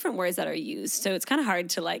 there's a lot of different words that are used. So it's kind of hard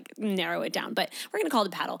to like narrow it down, but we're going to call it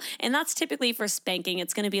a paddle. And that's typically for spanking.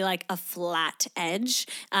 It's going to be like a flat edge.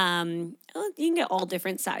 You can get all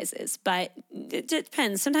different sizes, but it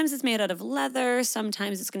depends. Sometimes it's made out of leather.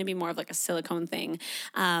 Sometimes it's going to be more of like a silicone thing.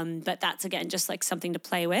 But that's, again, just like something to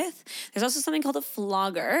play with. There's also something called a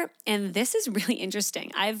flogger, and this is really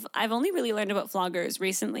interesting. I've only really learned about floggers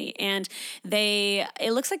recently, and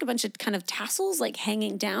it looks like a bunch of kind of tassels like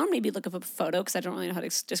hanging down. Maybe look up a photo because I don't really know how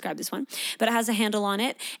to describe this one, but it has a handle on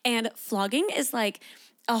it. And flogging is like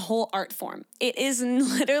a whole art form. It is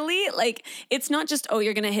literally like, it's not just,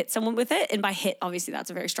 you're going to hit someone with it. And by hit, obviously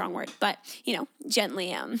that's a very strong word, but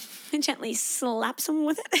gently slap someone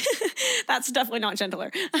with it. That's definitely not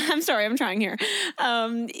gentler. I'm sorry, I'm trying here.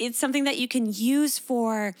 It's something that you can use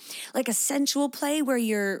for like a sensual play where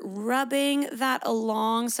you're rubbing that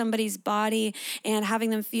along somebody's body and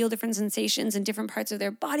having them feel different sensations in different parts of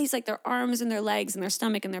their bodies, like their arms and their legs and their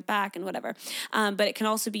stomach and their back and whatever. But it can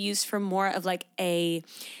also be used for more of like a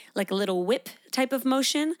little whip type of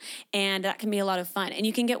motion, and that can be a lot of fun. And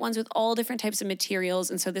you can get ones with all different types of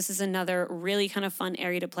materials, and so this is another really kind of fun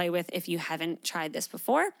area to play with if you haven't tried this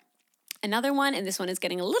before. Another one, and this one is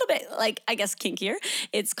getting a little bit, kinkier.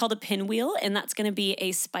 It's called a pinwheel, and that's going to be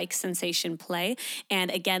a spike sensation play.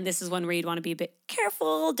 And again, this is one where you'd want to be a bit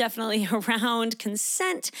careful, definitely around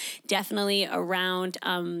consent, definitely around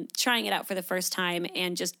trying it out for the first time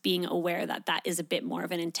and just being aware that that is a bit more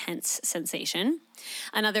of an intense sensation.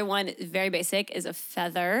 Another one, very basic, is a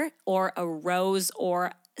feather or a rose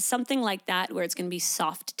or something like that where it's going to be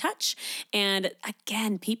soft touch. And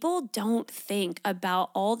again, people don't think about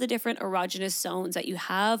all the different erogenous zones that you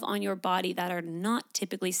have on your body that are not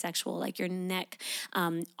typically sexual, like your neck.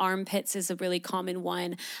 Armpits is a really common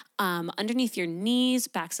one. Underneath your knees,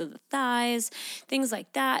 backs of the thighs, things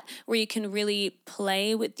like that, where you can really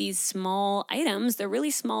play with these small items. They're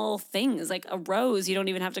really small things, like a rose you don't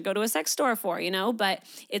even have to go to a sex store for, but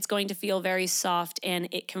it's going to feel very soft, and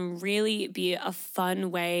it can really be a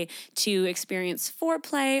fun way to experience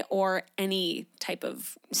foreplay or any type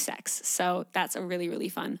of sex. So that's a really, really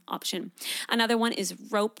fun option. Another one is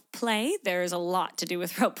rope play. There's a lot to do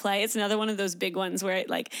with rope play. It's another one of those big ones where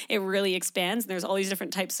it really expands, and there's all these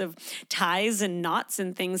different types of ties and knots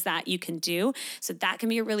and things that you can do. So that can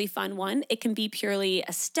be a really fun one. It can be purely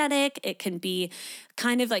aesthetic. It can be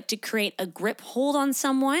kind of like to create a grip hold on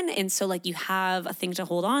someone. And so like you have a thing to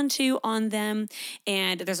hold on to on them.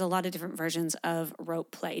 And there's a lot of different versions of rope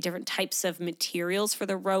play, different types of materials for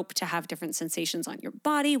the rope to have different sensations on your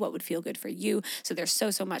body, what would feel good for you. So there's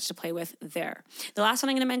so much to play with there. The last one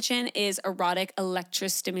I'm going to mention is erotic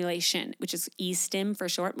electrostimulation, which is E-stim for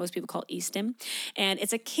short. Most people call it E-stim. And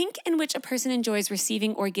it's a kink in which a person enjoys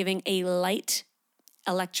receiving or giving a light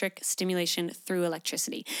electric stimulation through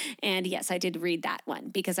electricity. And yes, I did read that one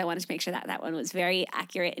because I wanted to make sure that that one was very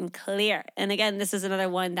accurate and clear. And again, this is another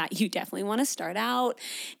one that you definitely want to start out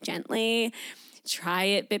gently. Try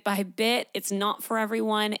it bit by bit. It's not for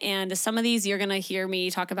everyone. And some of these you're going to hear me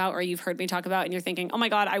talk about, or you've heard me talk about, and you're thinking, oh my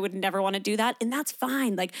God, I would never want to do that. And that's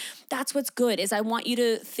fine. Like, that's what's good is I want you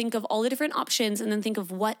to think of all the different options and then think of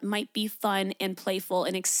what might be fun and playful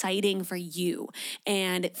and exciting for you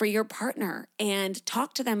and for your partner, and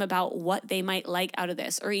talk to them about what they might like out of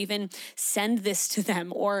this, or even send this to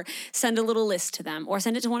them, or send a little list to them, or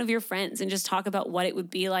send it to one of your friends and just talk about what it would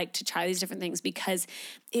be like to try these different things, because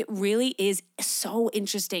it really is so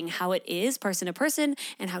interesting how it is person to person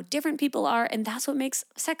and how different people are. And that's what makes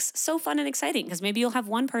sex so fun and exciting, because maybe you'll have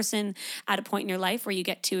one person at a point in your life where you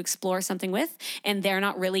get to explore something with, and they're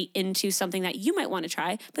not really into something that you might want to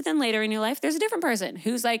try. But then later in your life, there's a different person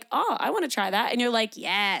who's like, oh, I want to try that. And you're like,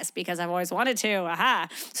 yes, because I've always wanted to. Aha.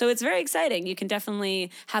 So it's very exciting. You can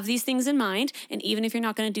definitely have these things in mind. And even if you're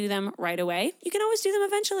not going to do them right away, you can always do them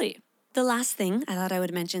eventually. The last thing I thought I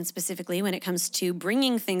would mention specifically when it comes to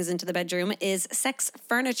bringing things into the bedroom is sex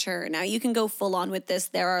furniture. Now, you can go full on with this.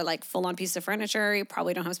 There are like full on pieces of furniture. You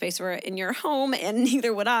probably don't have space for it in your home, and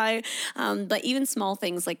neither would I. But even small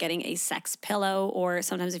things like getting a sex pillow, or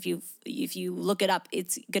sometimes if you look it up,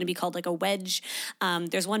 it's going to be called like a wedge.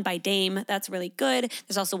 There's one by Dame that's really good.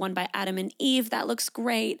 There's also one by Adam and Eve that looks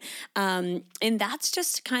great. And that's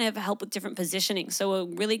just to kind of help with different positioning. So a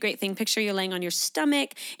really great thing, picture you're laying on your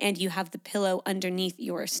stomach and you have the pillow underneath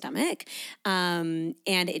your stomach, and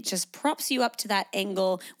it just props you up to that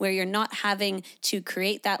angle where you're not having to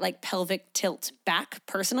create that like pelvic tilt back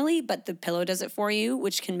personally, but the pillow does it for you,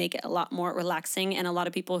 which can make it a lot more relaxing. And a lot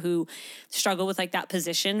of people who struggle with like that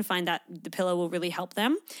position find that the pillow will really help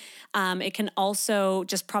them. It can also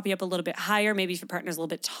just prop you up a little bit higher, maybe if your partner's a little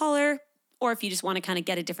bit taller. Or if you just want to kind of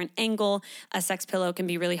get a different angle, a sex pillow can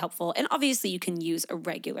be really helpful. And obviously you can use a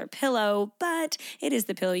regular pillow, but it is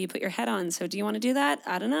the pillow you put your head on. So do you want to do that?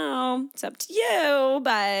 I don't know. It's up to you,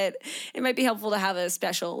 but it might be helpful to have a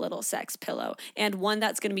special little sex pillow, and one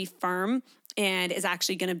that's going to be firm and is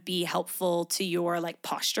actually going to be helpful to your like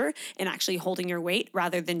posture and actually holding your weight,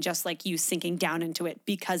 rather than just like you sinking down into it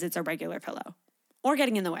because it's a regular pillow or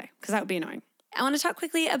getting in the way, because that would be annoying. I want to talk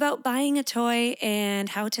quickly about buying a toy and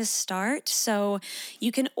how to start. So you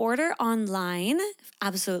can order online,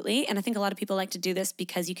 absolutely. And I think a lot of people like to do this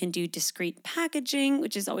because you can do discreet packaging,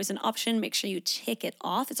 which is always an option. Make sure you tick it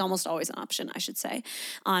off. It's almost always an option, I should say,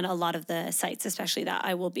 on a lot of the sites, especially that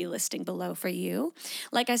I will be listing below for you.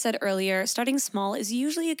 Like I said earlier, starting small is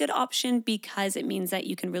usually a good option because it means that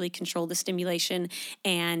you can really control the stimulation,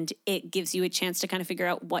 and it gives you a chance to kind of figure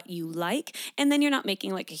out what you like. And then you're not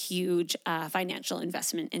making like a huge financial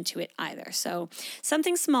investment into it either. So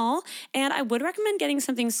something small, and I would recommend getting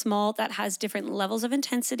something small that has different levels of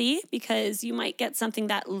intensity, because you might get something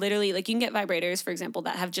that literally, like you can get vibrators, for example,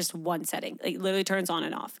 that have just one setting, like literally turns on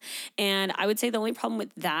and off. And I would say the only problem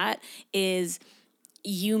with that is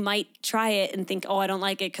you might try it and think, oh, I don't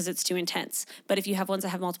like it because it's too intense. But if you have ones that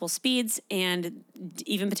have multiple speeds and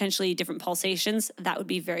even potentially different pulsations, that would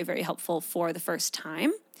be very, very helpful for the first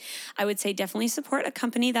time. I would say definitely support a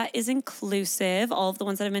company that is inclusive. All of the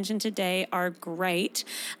ones that I mentioned today are great,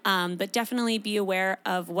 but definitely be aware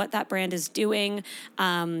of what that brand is doing,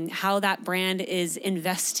 how that brand is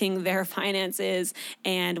investing their finances,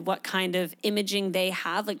 and what kind of imaging they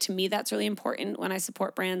have. Like, to me, that's really important. When I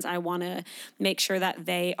support brands, I want to make sure that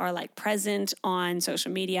they are like present on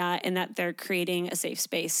social media and that they're creating a safe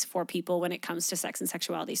space for people when it comes to sex and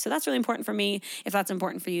sexuality. So that's really important for me. If that's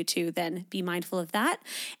important for you too, then be mindful of that.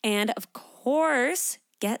 And of course,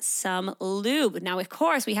 get some lube. Now, of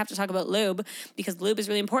course, we have to talk about lube because lube is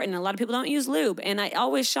really important. A lot of people don't use lube. And it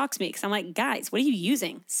always shocks me because I'm like, guys, what are you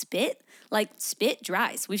using? Spit? Like, spit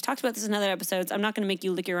dries. We've talked about this in other episodes. I'm not going to make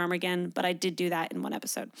you lick your arm again, but I did do that in one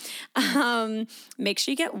episode. Make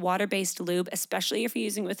sure you get water-based lube, especially if you're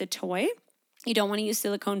using it with a toy. You don't want to use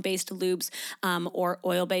silicone-based lubes or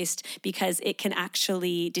oil-based because it can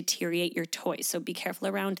actually deteriorate your toys. So be careful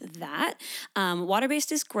around that.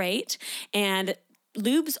 Water-based is great. And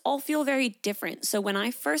lubes all feel very different. So when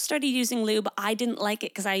I first started using lube, I didn't like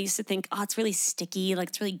it because I used to think, oh, it's really sticky, like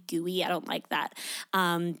it's really gooey. I don't like that.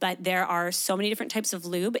 But there are so many different types of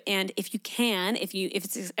lube, and if you can, if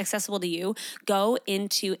it's accessible to you, go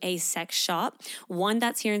into a sex shop. One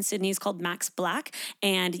that's here in Sydney is called Max Black,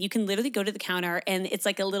 and you can literally go to the counter, and it's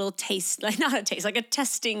like a little taste, like not a taste, like a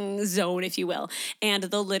testing zone, if you will. And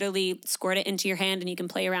they'll literally squirt it into your hand, and you can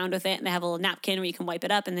play around with it. And they have a little napkin where you can wipe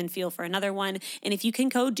it up and then feel for another one. And if you can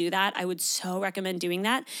go do that, I would so recommend doing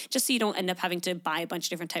that, just so you don't end up having to buy a bunch of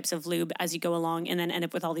different types of lube as you go along and then end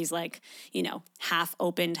up with all these like, half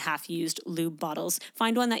opened, half used lube bottles.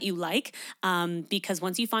 Find one that you like, because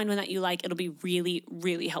once you find one that you like, it'll be really,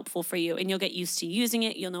 really helpful for you, and you'll get used to using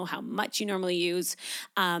it. You'll know how much you normally use.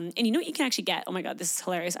 And you know what you can actually get? Oh my God, this is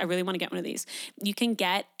hilarious. I really want to get one of these. You can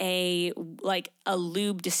get a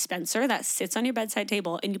lube dispenser that sits on your bedside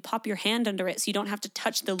table, and you pop your hand under it so you don't have to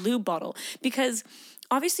touch the lube bottle, because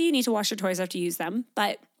obviously you need to wash your toys after you use them,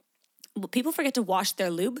 but people forget to wash their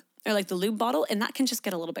lube or like the lube bottle, and that can just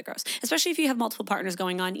get a little bit gross, especially if you have multiple partners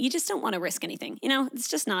going on. You just don't want to risk anything.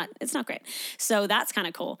 It's not great. So that's kind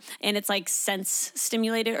of cool. And it's like sense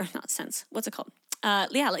stimulated, or not sense. What's it called?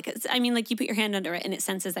 Like you put your hand under it and it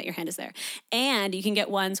senses that your hand is there. And you can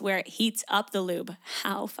get ones where it heats up the lube.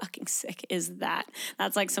 How fucking sick is that?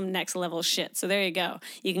 That's like some next level shit. So there you go.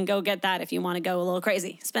 You can go get that if you want to go a little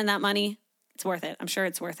crazy. Spend that money. It's worth it. I'm sure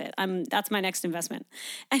it's worth it. That's my next investment.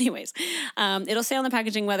 Anyways, it'll say on the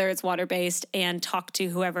packaging whether it's water-based, and talk to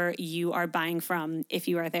whoever you are buying from. If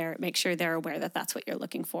you are there, make sure they're aware that that's what you're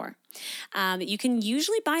looking for. You can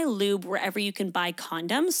usually buy lube wherever you can buy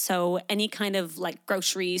condoms. So any kind of like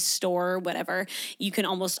grocery store, whatever, you can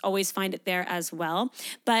almost always find it there as well.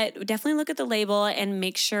 But definitely look at the label and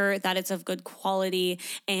make sure that it's of good quality,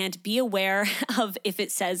 and be aware of if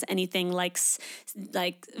it says anything like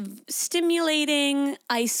stimulating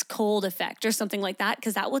ice cold effect or something like that,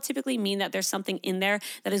 because that will typically mean that there's something in there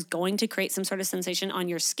that is going to create some sort of sensation on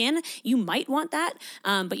your skin. You might want that,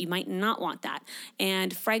 but you might not want that.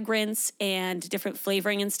 And fragrance and different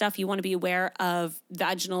flavoring and stuff, you want to be aware of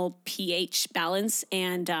vaginal pH balance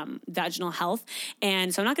and vaginal health.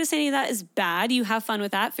 And so I'm not going to say any of that is bad. You have fun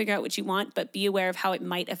with that, figure out what you want, but be aware of how it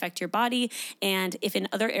might affect your body. And if in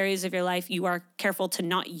other areas of your life you are careful to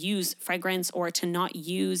not use fragrance or to not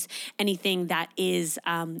use anything that is,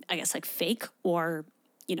 like fake or,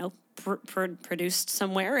 produced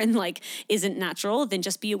somewhere and like isn't natural, then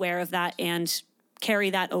just be aware of that and carry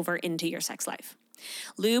that over into your sex life.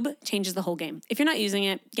 Lube changes the whole game. If you're not using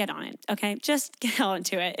it, get on it, okay? Just get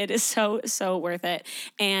onto it. It is so, so worth it.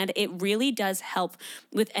 And it really does help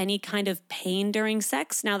with any kind of pain during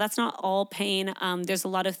sex. Now, that's not all pain. There's a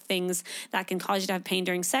lot of things that can cause you to have pain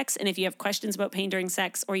during sex. And if you have questions about pain during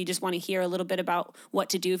sex, or you just want to hear a little bit about what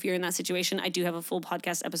to do if you're in that situation, I do have a full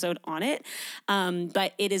podcast episode on it.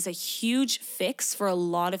 But it is a huge fix for a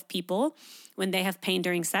lot of people. When they have pain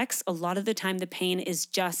during sex, a lot of the time the pain is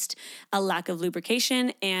just a lack of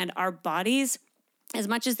lubrication, and our bodies, as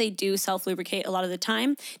much as they do self-lubricate a lot of the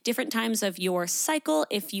time, different times of your cycle,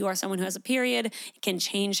 if you are someone who has a period, it can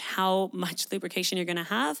change how much lubrication you're going to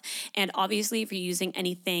have. And obviously, if you're using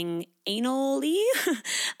anything anally,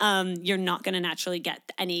 you're not going to naturally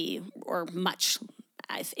get any or much,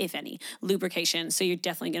 if any, lubrication. So you're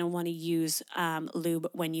definitely going to want to use lube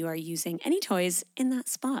when you are using any toys in that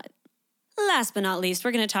spot. Last but not least,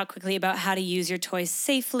 we're going to talk quickly about how to use your toys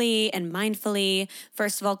safely and mindfully.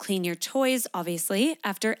 First of all, clean your toys, obviously,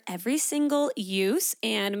 after every single use,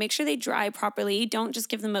 and make sure they dry properly. Don't just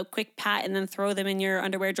give them a quick pat and then throw them in your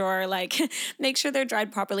underwear drawer. Make sure they're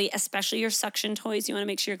dried properly, especially your suction toys. You want to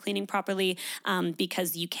make sure you're cleaning properly,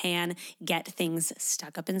 because you can get things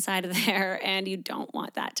stuck up inside of there, and you don't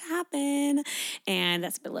want that to happen. And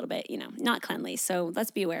that's a little bit, not cleanly. So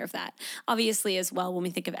let's be aware of that. Obviously, as well, when we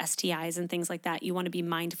think of STIs and things like that, you want to be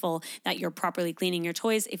mindful that you're properly cleaning your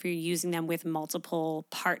toys if you're using them with multiple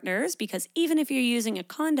partners, because even if you're using a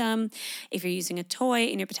condom, if you're using a toy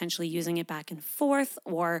and you're potentially using it back and forth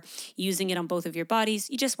or using it on both of your bodies,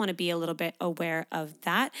 you just want to be a little bit aware of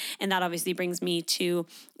that. And that obviously brings me to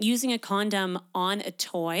using a condom on a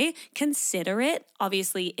toy. Consider it,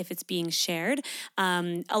 obviously, if it's being shared.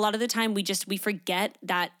 A lot of the time we forget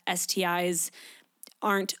that STIs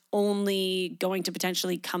aren't only going to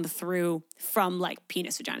potentially come through from like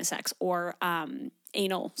penis vagina sex or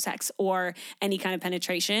anal sex or any kind of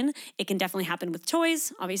penetration. It can definitely happen with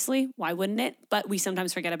toys, obviously. Why wouldn't it? But we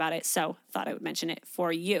sometimes forget about it, so thought I would mention it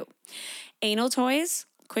for you. Anal toys,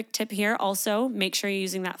 quick tip here also, make sure you're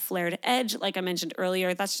using that flared edge. Like I mentioned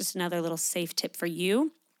earlier, that's just another little safe tip for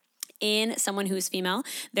you. in someone who is female,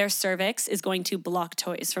 their cervix is going to block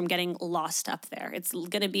toys from getting lost up there. It's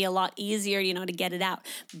going to be a lot easier, to get it out.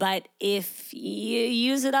 But if you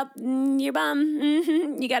use it up your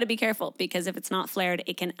bum, you got to be careful, because if it's not flared,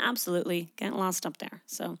 it can absolutely get lost up there.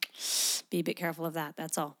 So be a bit careful of that.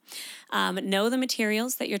 That's all. Know the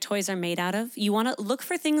materials that your toys are made out of. You want to look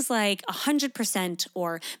for things like 100%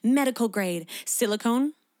 or medical grade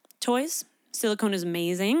silicone toys. Silicone is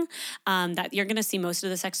amazing. That you're going to see most of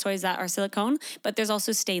the sex toys that are silicone, but there's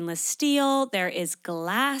also stainless steel. There is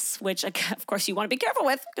glass, which of course you want to be careful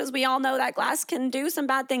with, because we all know that glass can do some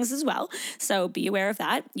bad things as well. So be aware of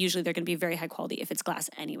that. Usually they're going to be very high quality if it's glass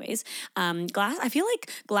anyways. Glass, I feel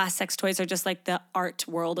like glass sex toys are just like the art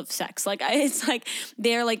world of sex. It's like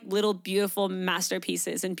they're like little beautiful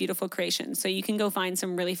masterpieces and beautiful creations. So you can go find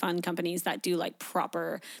some really fun companies that do like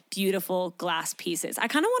proper beautiful glass pieces. I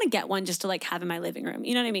kind of want to get one just to like have in my living room.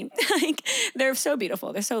 You know what I mean? Like they're so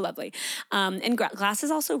beautiful. They're so lovely. And glass is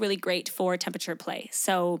also really great for temperature play.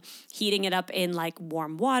 So heating it up in like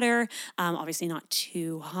warm water, obviously not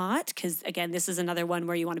too hot, because again, this is another one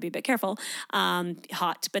where you want to be a bit careful.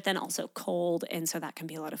 Hot, but then also cold. And so that can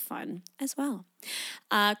be a lot of fun as well.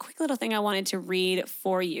 Quick little thing I wanted to read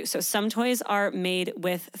for you. So some toys are made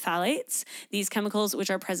with phthalates. These chemicals, which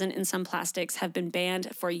are present in some plastics, have been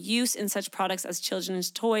banned for use in such products as children's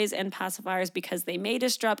toys and pacifiers because they may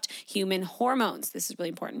disrupt human hormones. This is really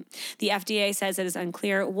important. The FDA says it is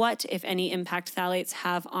unclear what, if any, impact phthalates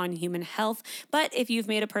have on human health, but if you've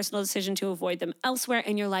made a personal decision to avoid them elsewhere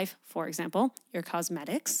in your life, for example, your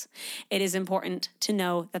cosmetics, it is important to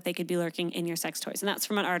know that they could be lurking in your sex toys. And that's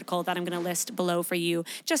from an article that I'm going to list below for you,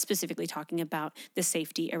 just specifically talking about the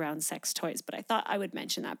safety around sex toys. But I thought I would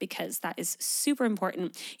mention that because that is super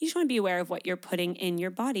important. You just want to be aware of what you're putting in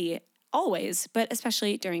your body always, but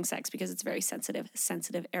especially during sex, because it's a very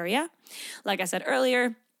sensitive area. Like I said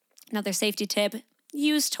earlier, another safety tip,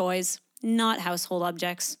 use toys, not household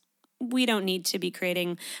objects. We don't need to be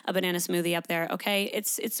creating a banana smoothie up there, okay?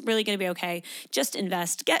 It's really going to be okay. Just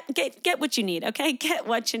invest. Get what you need, okay? Get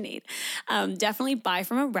what you need. Definitely buy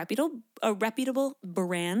from a reputable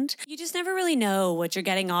brand. You just never really know what you're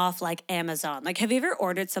getting off like Amazon. Like, have you ever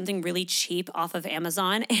ordered something really cheap off of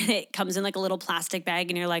Amazon and it comes in like a little plastic bag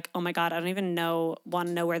and you're like, oh my God, I don't even want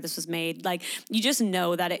to know where this was made. Like, you just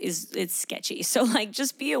know that it's sketchy. So like,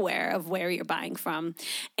 just be aware of where you're buying from.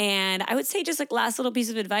 And I would say just like last little piece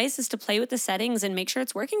of advice is to play with the settings and make sure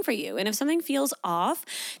it's working for you. And if something feels off,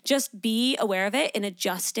 just be aware of it and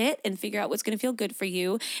adjust it and figure out what's going to feel good for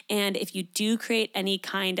you. And if you do create any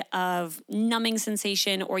kind of numbing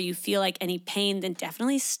sensation or you feel like any pain, then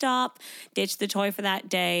definitely stop, ditch the toy for that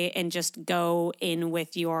day and just go in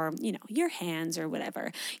with your hands or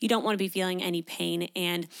whatever. You don't want to be feeling any pain.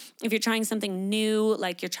 And if you're trying something new,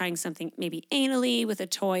 like you're trying something maybe anally with a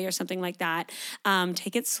toy or something like that,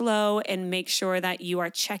 take it slow and make sure that you are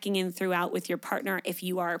checking in throughout with your partner. If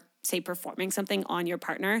you are, say, performing something on your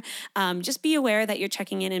partner, just be aware that you're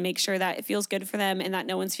checking in and make sure that it feels good for them and that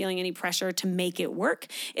no one's feeling any pressure to make it work.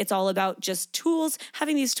 It's all about just tools,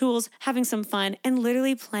 having these tools, having some fun, and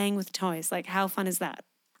literally playing with toys. Like, how fun is that?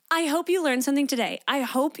 I hope you learned something today. I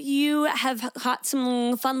hope you have got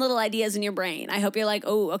some fun little ideas in your brain. I hope you're like,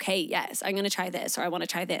 oh, okay, yes, I'm going to try this, or I want to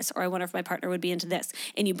try this, or I wonder if my partner would be into this.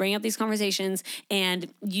 And you bring up these conversations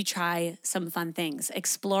and you try some fun things.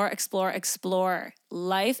 Explore.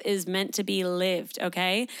 Life is meant to be lived,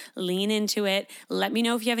 okay? Lean into it. Let me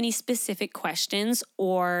know if you have any specific questions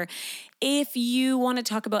or if you want to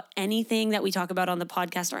talk about anything that we talk about on the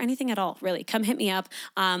podcast or anything at all, really, come hit me up.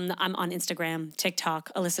 I'm on Instagram,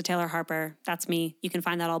 TikTok, Alyssa Taylor Harper. That's me. You can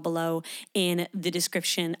find that all below in the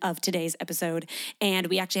description of today's episode. And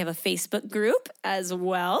we actually have a Facebook group as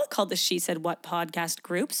well called the She Said What podcast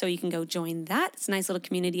group. So you can go join that. It's a nice little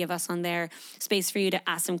community of us on there. Space for you to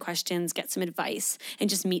ask some questions, get some advice, and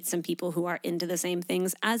just meet some people who are into the same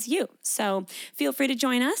things as you. So feel free to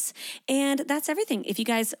join us. And that's everything. If you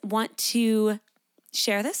guys want to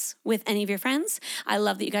share this with any of your friends. I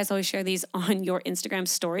love that you guys always share these on your Instagram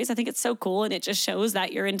stories. I think it's so cool and it just shows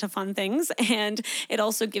that you're into fun things, and it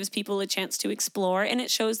also gives people a chance to explore, and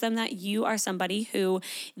it shows them that you are somebody who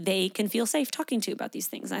they can feel safe talking to about these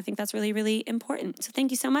things. And I think that's really, really important. So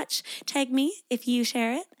thank you so much. Tag me if you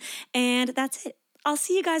share it. And that's it. I'll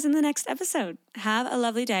see you guys in the next episode. Have a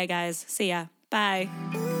lovely day, guys. See ya. Bye.